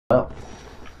up.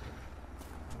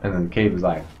 And then the cave is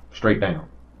like straight down.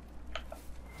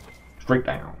 Straight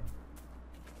down.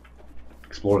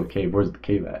 Explore the cave. Where's the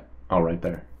cave at? Oh, right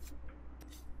there.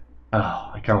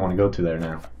 Oh, I kind of want to go to there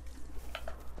now.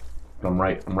 But I'm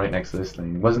right next to this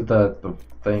thing. Wasn't the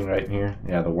thing right here?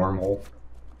 Yeah, the wormhole.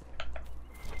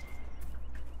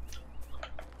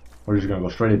 We're just gonna go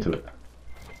straight into it.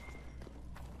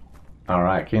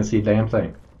 Alright, can't see a damn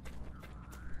thing.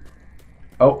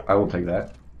 Oh, I will take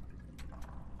that.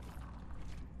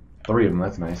 3 of them,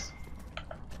 that's nice.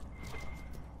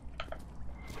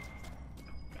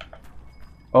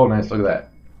 Oh, nice, look at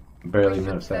that. Barely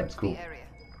noticed that, it's cool.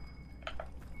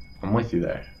 I'm with you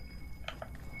there.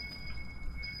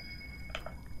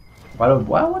 What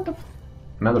the?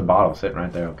 Another bottle sitting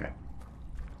right there, okay.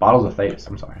 Bottles of Thetis,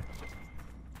 I'm sorry.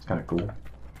 It's kind of cool.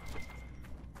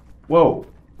 Whoa.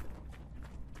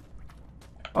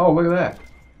 Oh, look at that.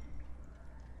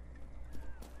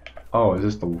 Oh, is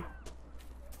this the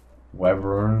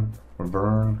Wyvern?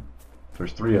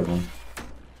 There's 3 of them.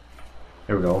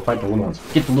 Here we go, we'll fight the little ones.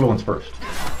 Get the little ones first.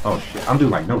 Oh shit, I'm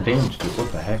doing like no damage to it,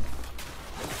 what the heck?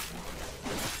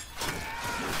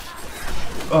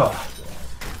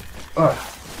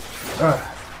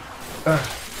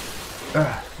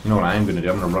 You know what I am gonna do?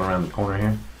 I'm gonna run around the corner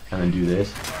here and then do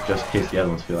this, just in case the other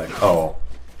ones feel like, oh,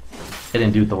 it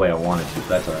didn't do it the way I wanted to, but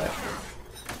that's alright.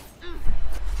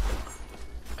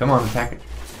 Come on, attack it.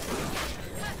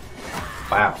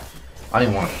 Wow. I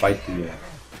didn't want to fight the...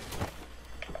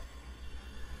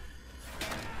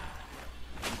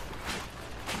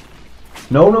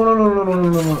 No.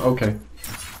 Okay.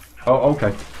 Oh,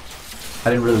 okay. I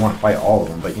didn't really want to fight all of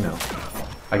them, but you know,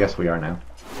 I guess we are now.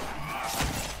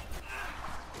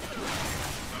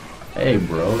 Hey,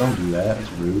 bro, don't do that.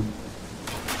 That's rude.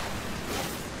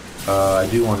 I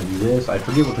do want to do this. I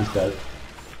forget what this does.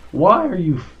 Why are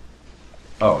you...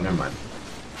 Oh, never mind.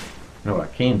 You know what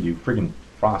I can do? Friggin'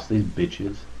 frost these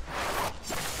bitches.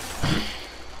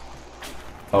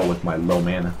 Oh, with my low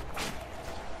mana.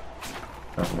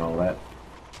 Nothing wrong with that.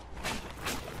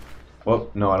 Well,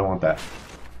 no, I don't want that.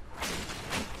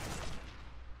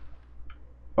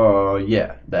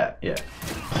 Yeah, that, yeah.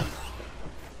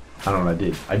 I don't know what I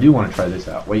did. I do want to try this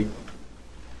out. Wait.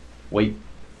 I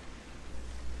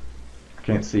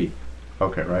can't see.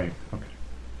 Okay, right here. Okay.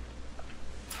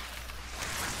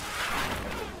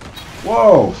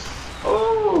 Whoa!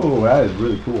 Oh, that is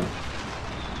really cool.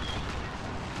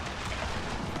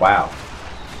 Wow.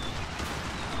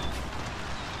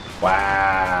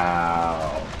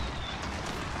 Wow.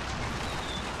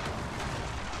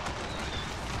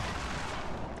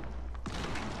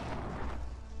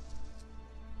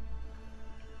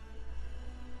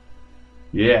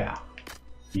 Yeah.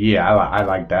 Yeah, I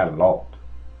like that a lot.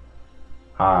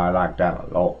 I like that a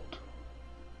lot.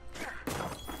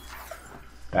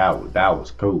 That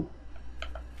was cool.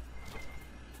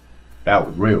 That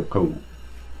was real cool.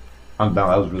 That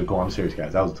was really cool. I'm serious,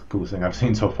 guys. That was the coolest thing I've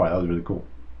seen so far. That was really cool.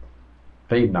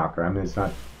 Fade Knocker. I mean, it's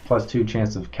not +2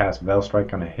 chance of cast Veil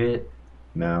Strike on a hit.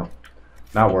 No,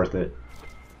 not worth it.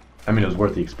 I mean, it was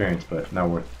worth the experience, but not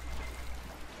worth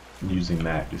using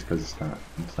that just because it's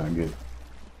not good.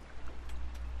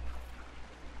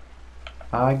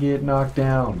 I get knocked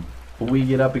down, but we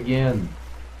get up again.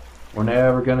 We're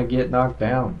never gonna get knocked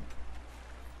down.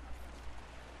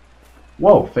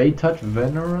 Whoa, Fade Touch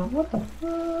Venera? What the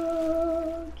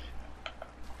fuck?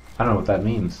 I don't know what that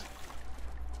means.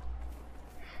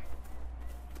 I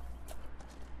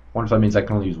wonder if that means I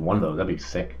can only use one of those. That'd be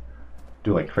sick.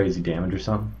 Do like crazy damage or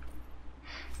something.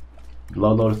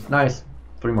 Blood Lotus, nice.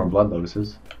 3 more Blood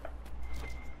Lotuses.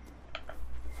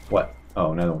 What?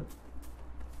 Oh, another one.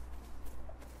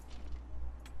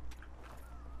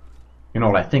 You know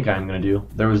what I think I'm gonna do?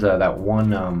 There was that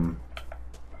one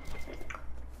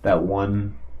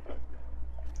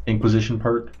Inquisition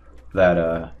perk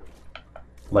that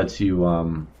lets you I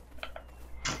mean,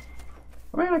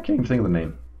 I can't even think of the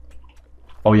name.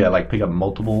 Oh yeah, like pick up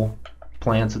multiple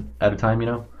plants at a time, you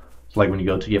know? So like when you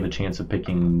go to, you have a chance of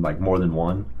picking like more than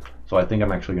one. So I think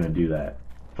I'm actually gonna do that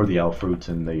for the elf fruits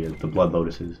and the blood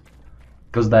lotuses.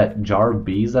 Because that jar of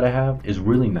bees that I have is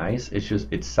really nice. It's just,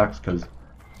 it sucks because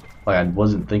like I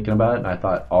wasn't thinking about it and I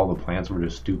thought all the plants were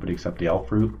just stupid except the elf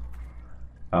fruit.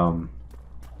 So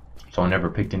I never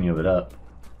picked any of it up.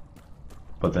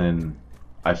 But then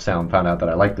I found out that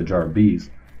I like the jar of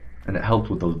bees and it helped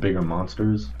with those bigger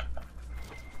monsters.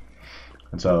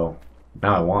 And so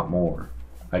now I want more.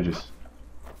 I just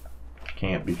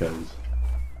can't because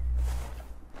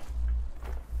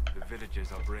the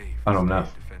villagers are brave. I don't know.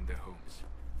 Defend their homes.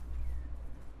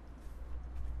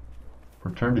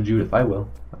 Return to Judith. I will.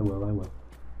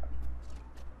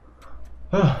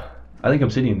 I think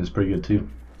obsidian is pretty good too.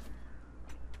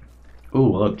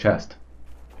 Ooh, look, chest.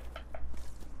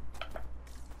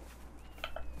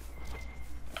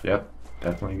 Yep,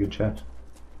 definitely a good chest.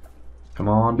 Come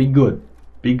on, be good.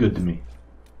 Be good to me.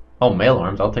 Oh, mail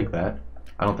arms, I'll take that.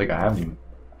 I don't think I have any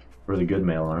really good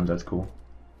mail arms, that's cool.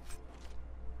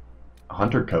 A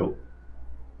hunter coat.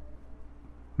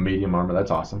 Medium armor,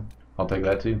 that's awesome. I'll take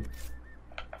that too.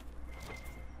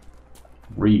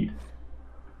 Read.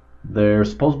 There's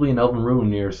supposedly an elven ruin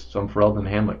near some Ferelden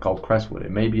hamlet called Crestwood.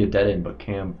 It may be a dead end, but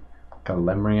Cam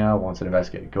Kalemria wants to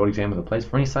investigate. Go examine the place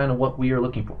for any sign of what we are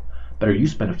looking for. Better you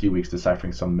spend a few weeks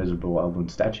deciphering some miserable elven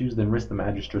statues than risk the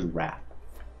Magister's wrath.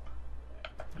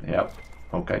 Yep.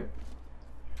 Okay.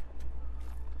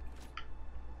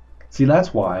 See,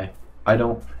 that's why I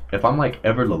don't... If I'm like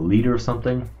ever the leader of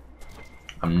something,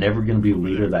 I'm never going to be a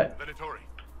leader that...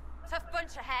 Tough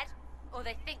bunch ahead, or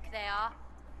they think they are.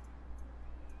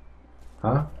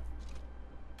 Huh?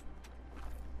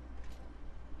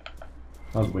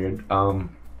 That was weird. What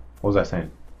was I saying?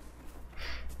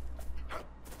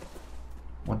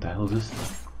 What the hell is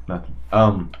this?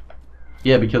 Nothing.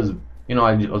 Yeah, because, you know,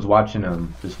 I was watching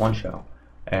this one show,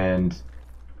 and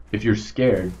if you're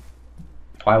scared,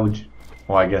 why would you...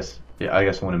 Well, I guess it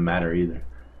wouldn't matter either.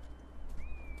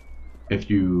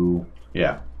 If you...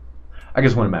 Yeah. I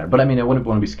guess it wouldn't matter. But I mean, I wouldn't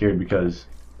want to be scared because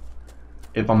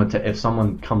if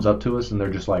someone comes up to us and they're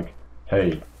just like,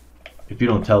 hey, if you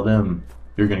don't tell them,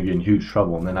 you're going to get in huge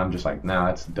trouble. And then I'm just like, nah,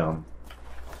 that's dumb.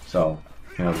 So,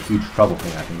 you know, the huge trouble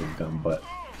thing I think is dumb, but...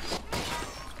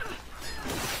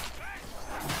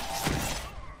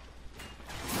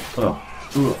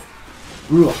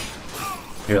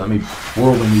 Here, let me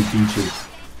whirlwind these beaches.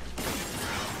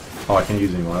 Oh, I can't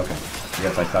use it anymore. Okay. I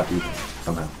guess I stopped using it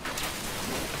somehow.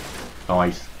 Oh,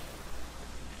 ice.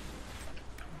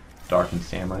 Dark and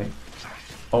Samite.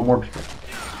 Oh, more people.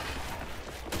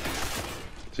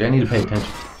 See, I need to pay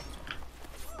attention.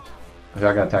 Okay,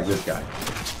 I gotta attack this guy.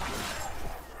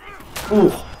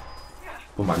 Ooh!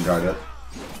 Put my guard up.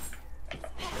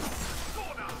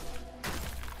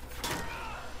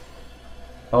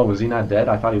 Oh, was he not dead?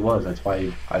 I thought he was. That's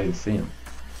why I didn't see him.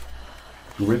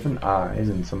 Griffin eyes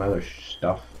and some other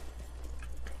stuff.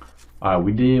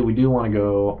 We do want to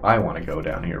go. I want to go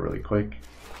down here really quick.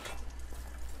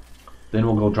 Then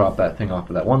we'll go drop that thing off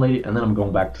of that one lady, and then I'm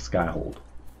going back to Skyhold.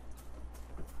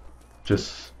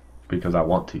 Just because I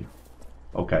want to.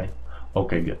 Okay.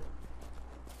 Okay, good.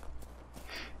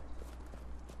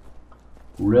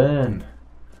 Run.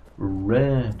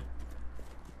 Run.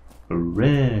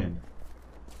 Run.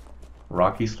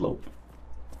 Rocky slope.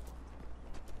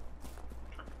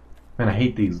 Man, I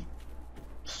hate these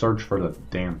search for the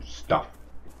damn stuff.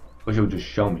 Wish it would just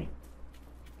show me.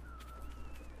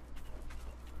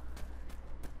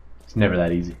 It's never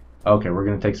that easy. Okay, we're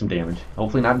gonna take some damage.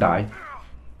 Hopefully not die.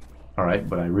 Alright,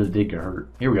 but I really did get hurt.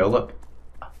 Here we go, look.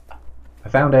 I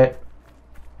found it.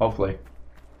 Hopefully.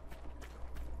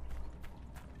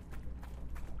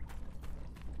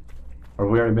 Or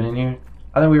have we already been in here?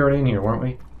 I think we were already in here, weren't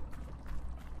we?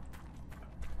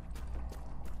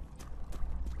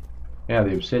 Yeah,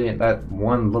 the obsidian, that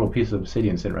one little piece of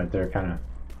obsidian sitting right there, kind of.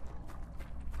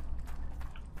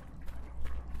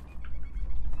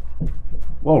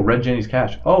 Whoa, Red Jenny's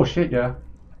cache. Oh shit, yeah.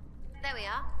 There we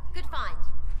are. Good find.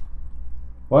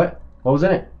 What? What was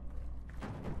in it?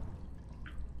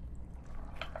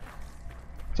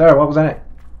 Sarah, what was in it?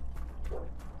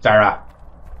 Sarah.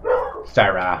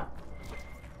 Sarah.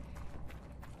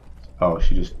 Oh,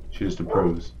 she just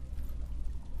approves.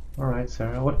 Alright,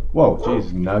 Sarah. What? Whoa,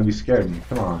 jeez, now you scared me.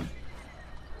 Come on.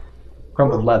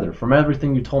 Crumpled leather. From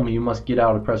everything you told me, you must get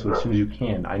out of Crestwood as soon as you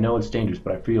can. I know it's dangerous,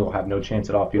 but I feel you'll have no chance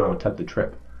at all if you don't attempt the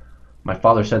trip. My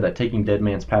father said that taking Dead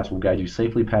Man's Pass will guide you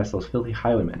safely past those filthy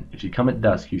highwaymen. If you come at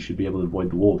dusk, you should be able to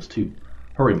avoid the wolves, too.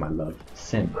 Hurry, my love.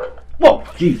 Sin. Whoa!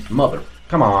 Jeez, mother.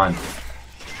 Come on.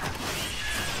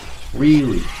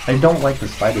 Really? I don't like the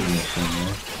spiders in this thing,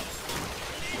 man.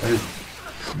 They're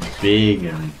big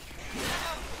and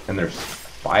they're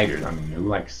spiders. I mean, who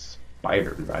likes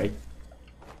spiders, right?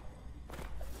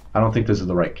 I don't think this is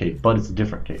the right cave, but it's a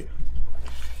different cave.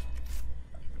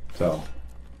 So,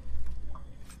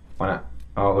 why not?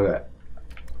 Oh, look at that.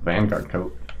 Vanguard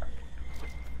coat.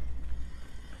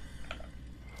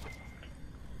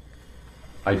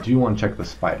 I do want to check the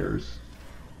spiders.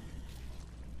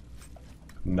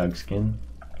 Nug skin.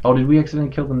 Oh, did we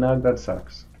accidentally kill the Nug? That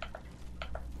sucks.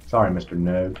 Sorry, Mr.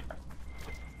 Nug.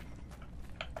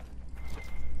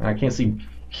 I can't see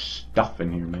stuff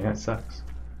in here, man. That sucks.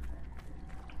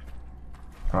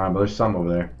 Alright, but there's something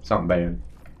over there. Something bad.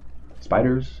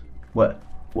 Spiders? What?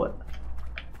 What?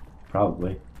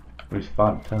 Probably. We've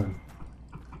fought a ton.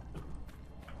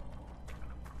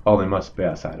 Oh, they must be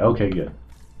outside. Okay, good.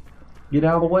 Get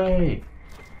out of the way!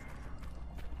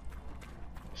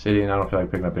 Obsidian, I don't feel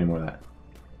like picking up any more of that.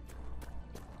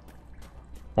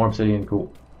 More obsidian,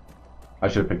 cool. I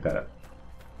should have picked that up.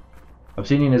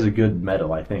 Obsidian is a good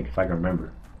metal, I think, if I can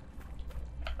remember.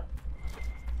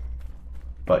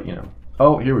 But, you know.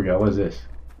 Oh, here we go. What is this?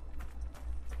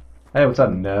 Hey, what's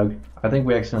up, Nug? I think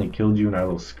we accidentally killed you in our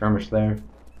little skirmish there.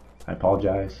 I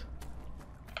apologize.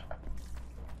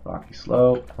 Rocky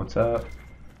Slope, what's up?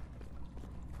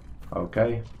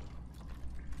 Okay.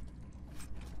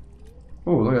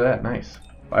 Ooh, look at that. Nice.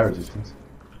 Fire resistance.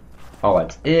 Oh,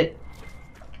 that's it.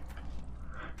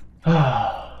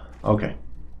 Okay.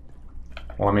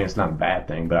 Well, I mean, it's not a bad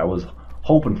thing, but I was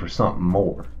hoping for something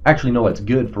more. Actually, no, that's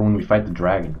good for when we fight the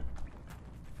dragon.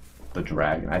 The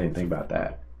dragon. I didn't think about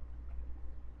that.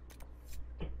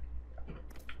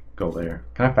 Go there.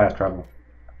 Can I fast travel?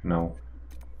 No.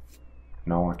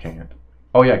 No, I can't.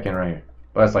 Oh, yeah, I can right here.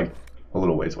 But that's like a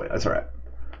little ways away. That's alright.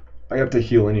 I have to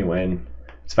heal anyway, and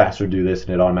it's faster to do this,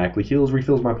 and it automatically heals,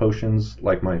 refills my potions,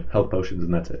 like my health potions,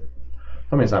 and that's it.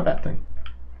 I mean, it's not a bad thing.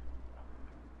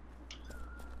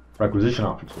 Requisition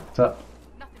officer, what's up?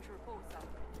 Nothing to report,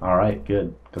 sir. Alright,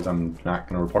 good, because I'm not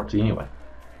going to report to you anyway.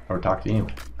 Or talk to you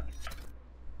anyway.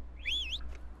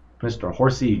 Mr.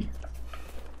 Horsey.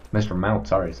 Mr. Mount,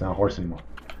 sorry, it's not a horse anymore.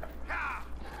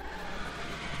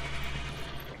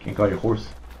 Can't call you a horse.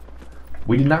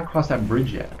 We did not cross that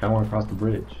bridge yet. I kind of want to cross the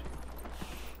bridge.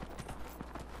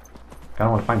 Kind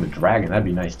of want to find the dragon. That'd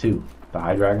be nice too. The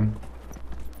high dragon.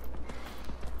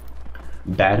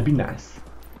 That'd be nice.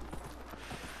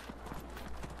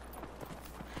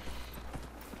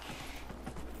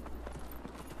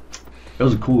 It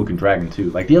was a cool looking dragon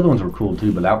too. Like the other ones were cool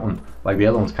too, but that one, like the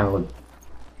other ones kind of look,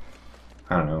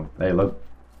 I don't know, they look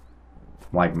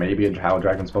like maybe how a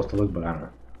dragon's supposed to look, but I don't know.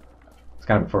 It's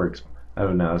kind of for, I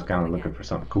don't know, I was kind of looking for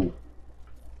something cool.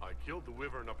 I killed the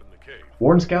wyvern up in the cave.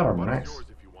 Warden Scout armor, It's nice. yours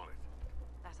if you want it.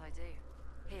 That I do.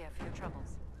 Here for your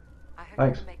troubles. I hope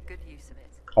Thanks. you can make good use of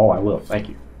it. Oh, I will, thank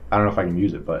you. I don't know if I can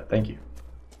use it, but thank you.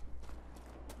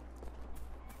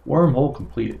 Wormhole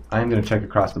completed. I am going to check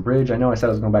across the bridge. I know I said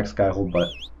I was going back to Skyhold, but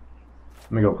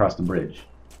let me go across the bridge.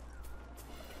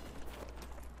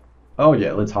 Oh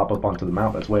yeah, let's hop up onto the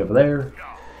mount that's way over there.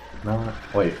 No,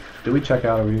 wait, did we check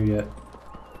out over here yet?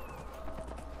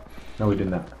 No, we did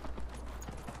not.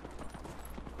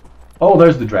 Oh,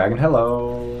 there's the dragon.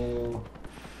 Hello.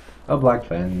 A black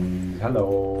fence.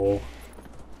 Hello.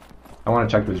 I want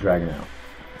to check this dragon out.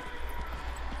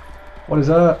 What is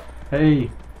up?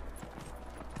 Hey.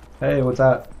 Hey, what's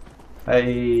up?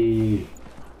 Hey.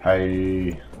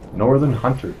 Hey. Northern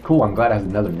Hunter. Cool, I'm glad it has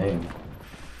another name.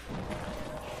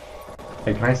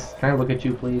 Hey, can I look at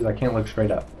you, please? I can't look straight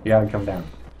up. You gotta come down.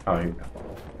 Oh, here we go.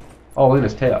 Oh, look at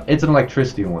his tail. It's an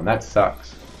electricity one. That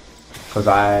sucks. Because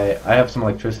I have some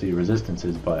electricity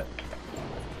resistances, but...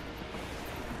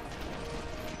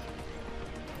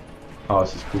 Oh,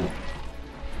 this is cool.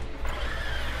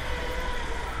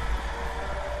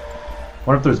 I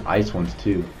wonder if there's ice ones,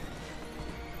 too.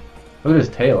 Look at his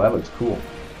tail. That looks cool.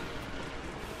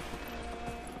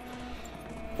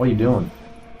 What are you doing?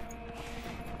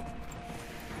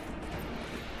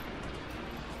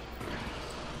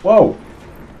 Whoa!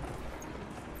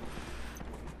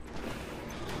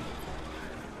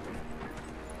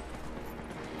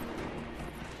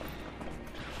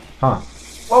 Huh.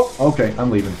 Whoa! Okay,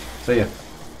 I'm leaving. See ya.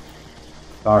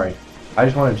 Sorry. I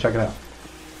just wanted to check it out.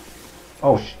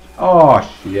 Oh,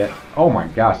 shit. Oh my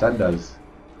gosh, that does...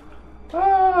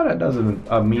 Ah, that does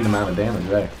a mean amount of damage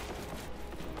there.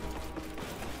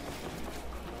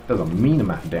 Does a mean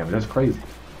amount of damage. That's crazy.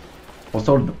 Well,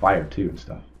 so did the fire, too, and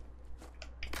stuff.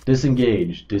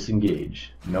 Disengage.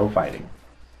 Disengage. No fighting.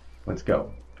 Let's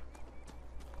go.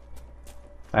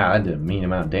 Ah, that did a mean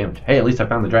amount of damage. Hey, at least I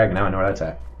found the dragon. Now I know where that's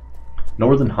at.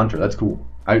 Northern Hunter. That's cool.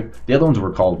 The other ones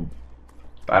were called...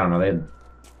 I don't know. They had...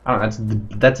 I don't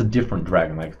know. That's a different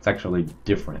dragon. Like, it's actually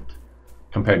different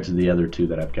compared to the other two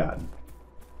that I've gotten.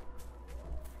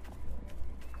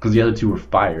 Because the other two were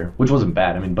fire, which wasn't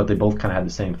bad. I mean, but they both kind of had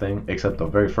the same thing, except the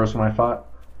very first one I fought,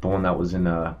 the one that was in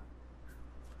the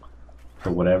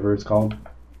whatever it's called.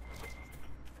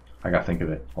 I gotta think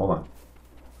of it. Hold on.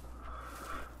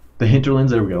 The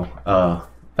Hinterlands. There we go.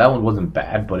 That one wasn't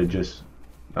bad, but it just.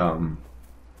 Oh,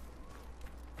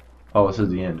 this is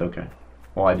the end. Okay.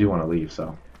 Well, I do want to leave,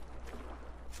 so.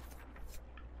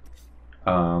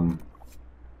 Yeah,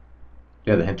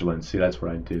 the Hinterlands. See, that's what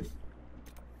I did.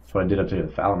 That's what I did up to here.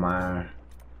 Falmire,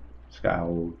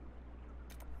 Skyhold.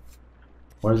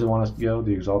 Where does it want us to go?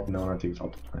 The Exalted? No, not the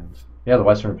Exalted Plains. Yeah, the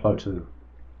Western Approach too.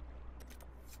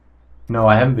 No,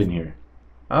 I haven't been here.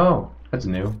 Oh, that's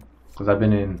new. Because I've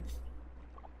been in...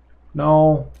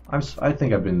 No, I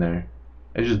think I've been there.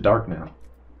 It's just dark now.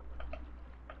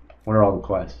 What are all the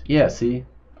quests? Yeah, see?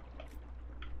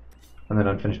 And then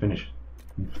unfinished finish.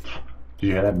 Did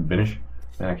you hear that? Finish?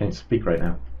 Man, I can't speak right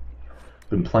now.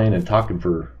 Been playing and talking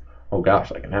for, oh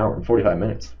gosh, like an hour and 45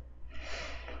 minutes.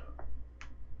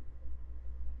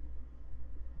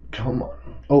 Come on.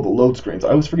 Oh, the load screens. I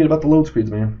always forget about the load screens,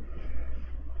 man.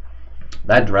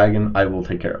 That dragon I will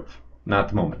take care of. Not at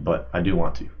the moment, but I do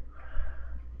want to.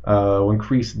 Will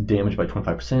increase damage by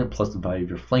 25% plus the value of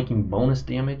your flanking bonus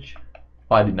damage.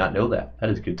 Oh, I did not know that. That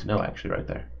is good to know, actually, right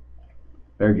there.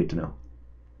 Very good to know.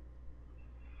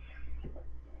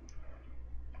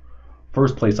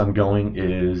 First place I'm going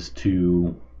is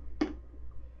to...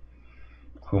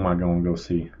 Who am I going to go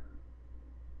see?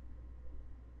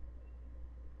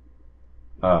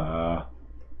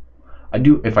 I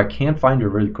do, if I can find her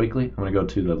really quickly, I'm going to go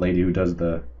to the lady who does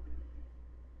the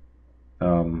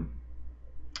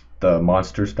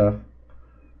monster stuff.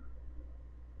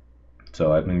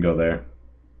 So I'm going to go there.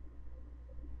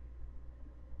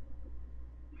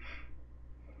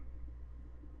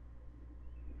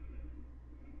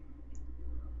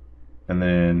 And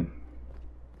then,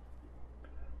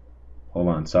 hold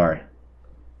on, sorry.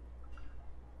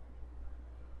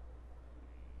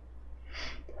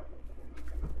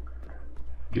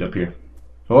 Get up here.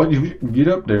 Oh, you get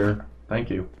up there. Thank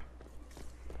you.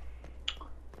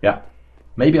 Yeah.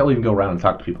 Maybe I'll even go around and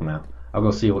talk to people now. I'll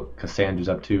go see what Cassandra's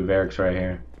up to. Varric's right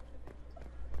here.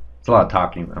 It's a lot of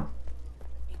talking, though.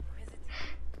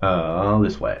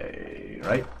 This way.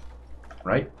 Right?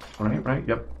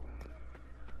 Yep.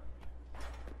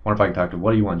 Wonder if I can talk to...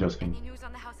 What do you want, Josephine? Any news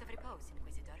on the House of Repose,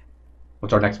 Inquisitor?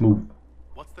 What's our next move?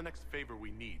 What's the next favor we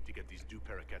need to get these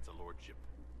Dupericats a lordship?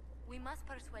 We must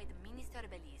persuade the Minister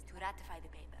Belize to ratify the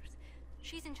papers.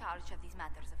 She's in charge of these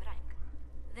matters of rank.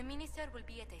 The Minister will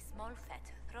be at a small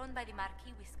fete thrown by the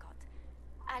Marquis Wiscott.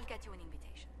 I'll get you an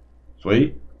invitation.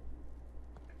 Sweet.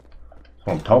 That's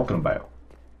what I'm talking about.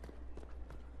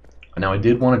 Now, I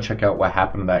did want to check out what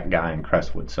happened to that guy in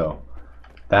Crestwood, so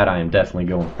that I am definitely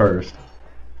going first.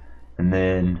 And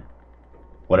then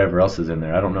whatever else is in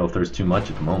there. I don't know if there's too much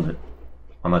at the moment,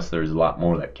 unless there's a lot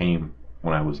more that came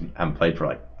when I haven't played for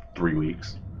like 3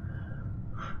 weeks.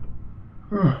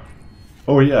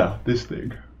 Oh yeah, this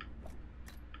thing.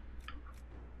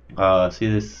 See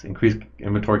this increased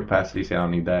inventory capacity. See, I don't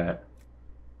need that.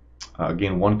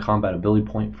 Gain 1 combat ability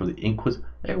point for the Inquisition.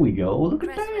 There we go. Look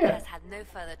at Crestwood that. has had no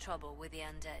further trouble with the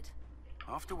undead.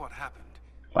 After what happened,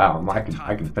 Wow, I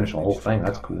can finish the whole thing.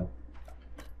 That's cool.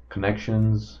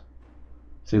 Connections.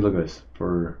 See, look at this.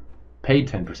 For paid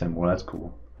 10% more. That's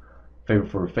cool. Favor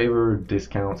for a favor,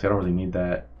 discounts. I don't really need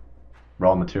that.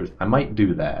 Raw materials. I might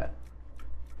do that,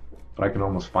 but I can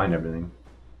almost find everything.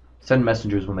 Send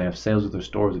messengers when they have sales at their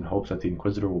stores in hopes that the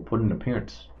Inquisitor will put in an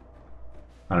appearance.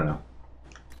 I don't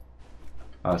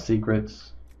know.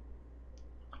 Secrets.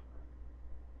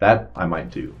 That I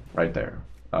might do right there.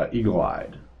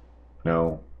 Eagle-eyed.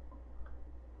 No.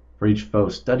 For each foe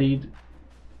studied.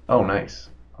 Oh, nice.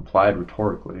 Applied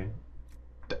rhetorically.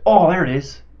 Oh, there it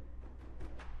is.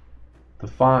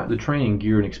 The training,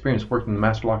 gear, and experience working in the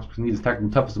master locks needs attack the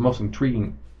toughest and most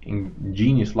intriguing,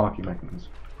 ingenious locking mechanisms.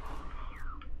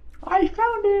 I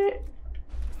found it.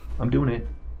 I'm doing it.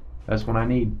 That's what I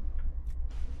need.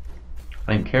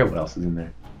 I don't even care what else is in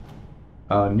there.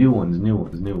 New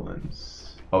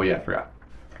ones. Oh yeah, I forgot.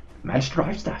 Magic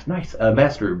Drive Staff, nice.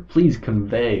 Master, please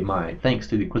convey my thanks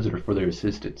to the Inquisitors for their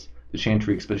assistance. The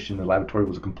Chantry expedition in the laboratory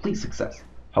was a complete success.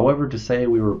 However, to say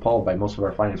we were appalled by most of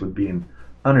our findings would be an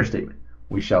understatement.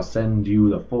 We shall send you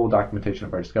the full documentation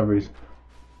of our discoveries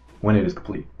when it is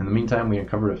complete. In the meantime, we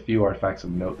uncovered a few artifacts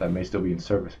of note that may still be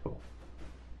serviceable.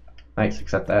 Nice,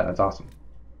 accept that. That's awesome.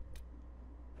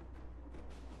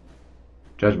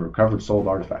 Judgment, recovered sold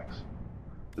artifacts.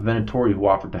 The Venatori, who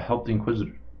offered to help the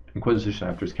Inquisition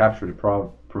after his capture,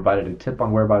 provided a tip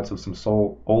on whereabouts of some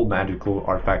old magical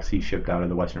artifacts he shipped out of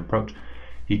the Western Approach.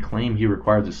 He claimed he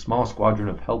requires a small squadron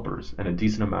of helpers and a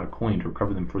decent amount of coin to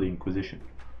recover them for the Inquisition.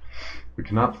 We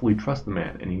cannot fully trust the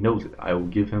man, and he knows it. I will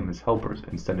give him his helpers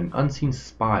and send an unseen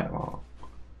spy along.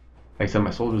 I send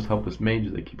my soldiers help this mage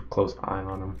as they keep a close eye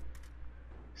on him.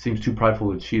 Seems too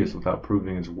prideful to cheat us without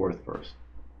proving his worth first.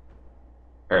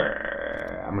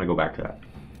 I'm gonna go back to that.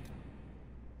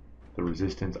 The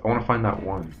resistance. I want to find that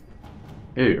one.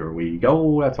 Here we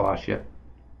go. That's a lot of shit.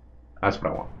 That's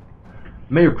what I want.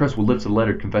 Mayor Crestwood lifts a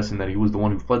letter confessing that he was the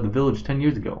one who fled the village 10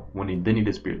 years ago. Then he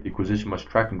disappeared. The Inquisition must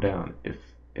track him down if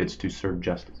it's to serve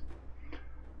justice.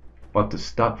 About to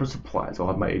stop for supplies. I'll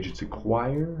have my agents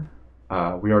acquire.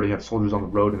 We already have soldiers on the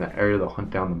road in that area. They'll hunt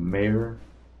down the mayor.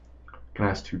 Can I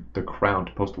ask the crown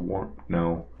to post a warrant?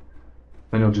 No.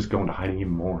 Then he'll just go into hiding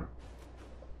even more.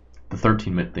 The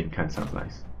 13-minute thing kind of sounds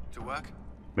nice. To work?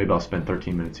 Maybe I'll spend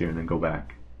 13 minutes here and then go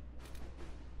back.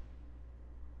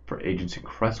 For agents in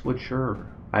Crestwood, sure.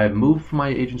 I have moved my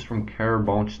agents from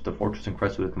Carabonch to Fortress in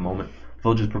Crestwood at the moment.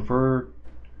 Villagers prefer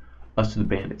us to the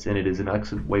bandits, and it is an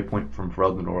excellent waypoint from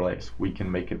Ferelden or Orlais. We can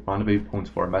make it rendezvous points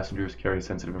for our messengers carrying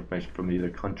sensitive information from either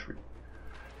country.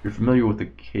 You're familiar with the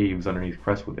caves underneath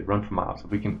Crestwood. They run for miles.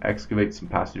 If we can excavate some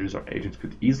passages, our agents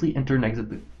could easily enter and exit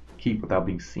the keep without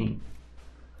being seen.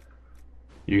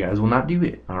 You guys will not do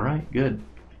it. Alright, good.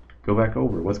 Go back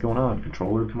over. What's going on?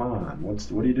 Controller, come on.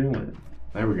 What are you doing?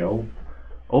 There we go.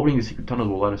 Opening the secret tunnels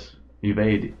will let us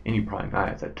evade any prying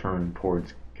eyes that turn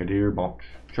towards Kadir Bonch.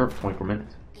 Sure, 24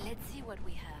 minutes. Let's see what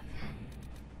we have.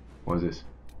 What is this?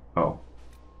 Oh.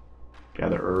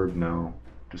 Gather herb? No.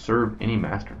 To serve any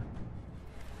master.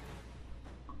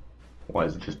 Why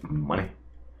is it just money?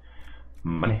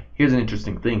 Money. Here's an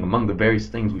interesting thing. Among the various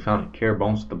things we found at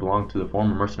Carabonch that belonged to the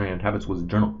former mercenary inhabitants was a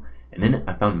journal, and in it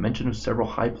I found mention of several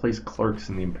high-placed clerks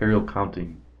in the Imperial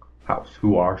Counting House,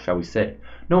 who are, shall we say,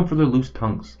 known for their loose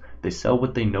tongues. They sell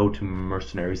what they know to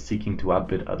mercenaries seeking to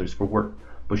outbid others for work.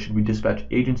 But should we dispatch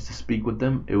agents to speak with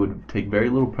them, it would take very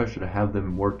little pressure to have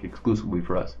them work exclusively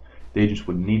for us. The agents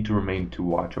would need to remain to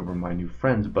watch over my new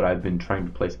friends, but I've been trying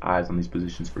to place eyes on these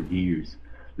positions for years.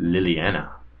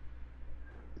 Liliana.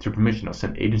 With your permission, I'll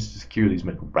send agents to secure these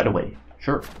men right away.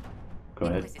 Sure. Go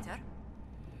ahead. Inquisitor?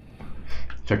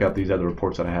 Check out these other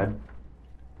reports that I had.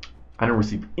 I didn't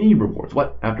receive any rewards.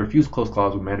 What? After a few close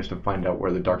calls, we managed to find out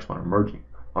where the Darkspawn are emerging.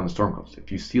 On the Storm Coast.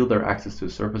 If you seal their access to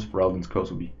the surface, Ferelden's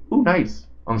coast will be... Ooh, nice!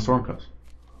 On the Storm Coast.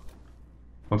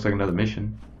 Looks like another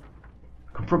mission.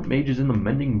 Confront mages in the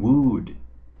Mending Wood.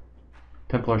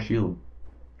 Templar Shield.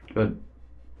 Good.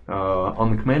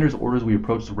 On the commander's orders, we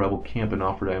approached the rebel camp and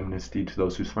offered amnesty to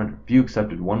those who surrendered. Few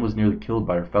accepted. One was nearly killed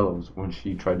by her fellows when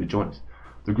she tried to join us.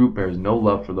 The group bears no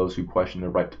love for those who question their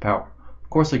right to power. Of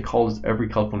course, they called us every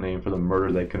colorful name for the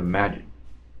murder they could imagine.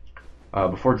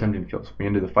 Before attempting to kill us, we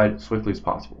ended the fight as swiftly as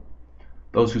possible.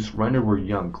 Those who surrendered were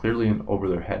young, clearly in over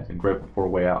their heads, and grateful for a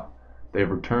way out. They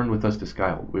have returned with us to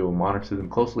Skyhold. We will monitor them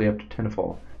closely after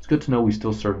Tenafall. It's good to know we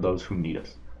still serve those who need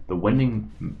us. The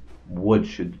Wending Wood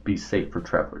should be safe for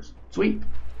travelers. Sweet!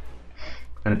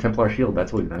 And a Templar shield,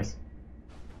 that's always nice.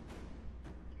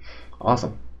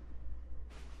 Awesome.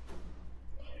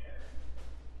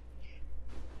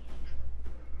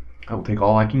 I will take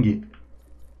all I can get.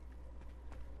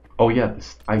 Oh yeah,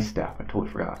 this ice staff, I totally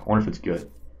forgot. I wonder if it's good.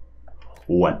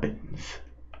 Weapons.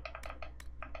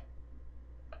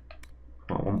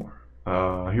 Oh, one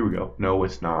more. Here we go. No,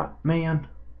 it's not. Man.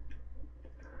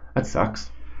 That sucks.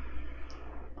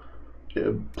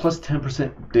 Plus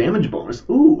 10% damage bonus.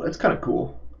 Ooh, that's kind of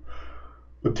cool.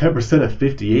 But 10% of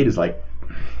 58 is like,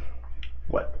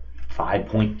 what, 5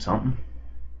 point something?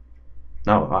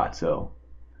 Not a lot, so.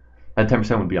 That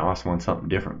 10% would be awesome on something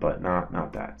different, but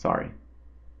not that. Sorry.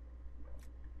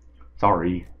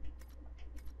 Sorry.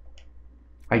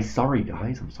 Sorry,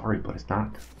 guys. I'm sorry, but it's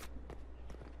not.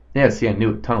 Yeah, see, I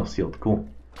knew it. Tunnel sealed. Cool.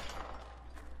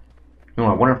 You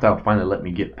know, I wonder if that'll finally let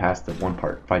me get past the one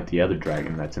part, fight the other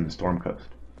dragon that's in the Storm Coast.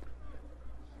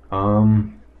 Let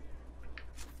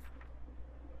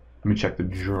me check the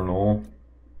journal.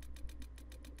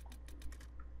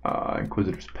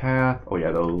 Inquisitor's Path. Oh,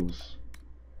 yeah, those.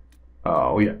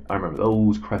 Oh, yeah, I remember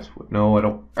those. Crestwood. No, I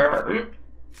don't.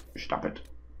 Stop it.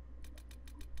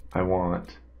 I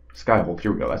want Skyhold.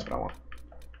 Here we go. That's what I want.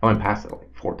 I went past it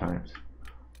like 4 times.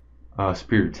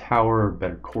 Spirit Tower,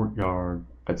 Better Courtyard.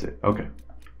 That's it. Okay.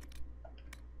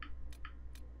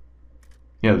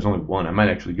 Yeah, there's only one. I might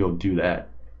actually go do that.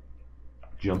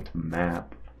 Jump to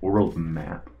map. World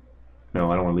map.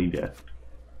 No, I don't want to leave yet.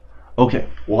 Okay.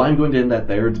 Well, I'm going to end that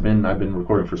there. I've been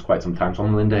recording for quite some time, so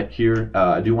I'm going to end it here.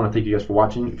 I do want to thank you guys for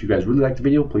watching. If you guys really liked the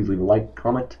video, please leave a like,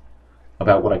 comment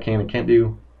about what I can and can't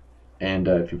do. And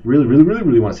if you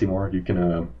really want to see more, you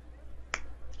can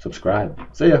subscribe.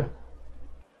 See ya.